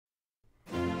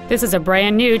This is a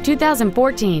brand new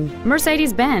 2014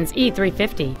 Mercedes-Benz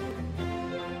E350.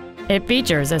 It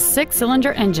features a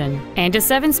 6-cylinder engine and a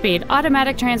 7-speed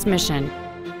automatic transmission.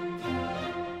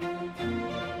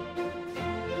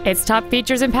 Its top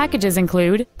features and packages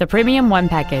include the Premium One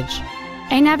package,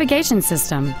 a navigation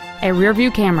system, a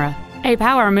rear-view camera, a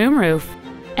power moonroof,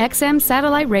 XM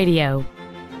satellite radio,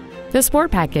 the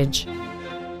Sport package.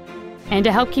 And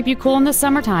to help keep you cool in the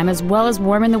summertime as well as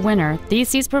warm in the winter, these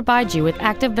seats provide you with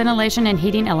active ventilation and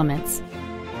heating elements.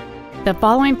 The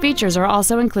following features are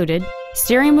also included: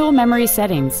 steering wheel memory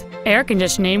settings, air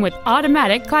conditioning with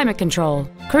automatic climate control,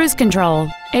 cruise control,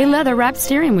 a leather-wrapped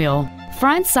steering wheel,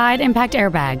 front side impact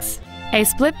airbags, a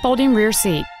split folding rear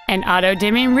seat, an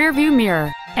auto-dimming rear-view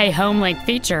mirror, a home link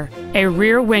feature, a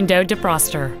rear window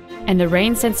defroster, and the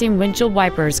rain-sensing windshield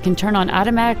wipers can turn on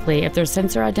automatically if their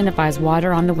sensor identifies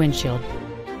water on the windshield.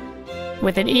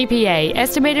 With an EPA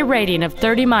estimated rating of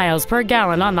 30 miles per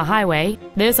gallon on the highway,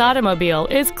 this automobile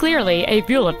is clearly a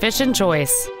fuel-efficient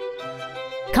choice.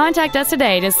 Contact us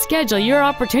today to schedule your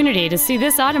opportunity to see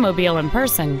this automobile in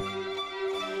person.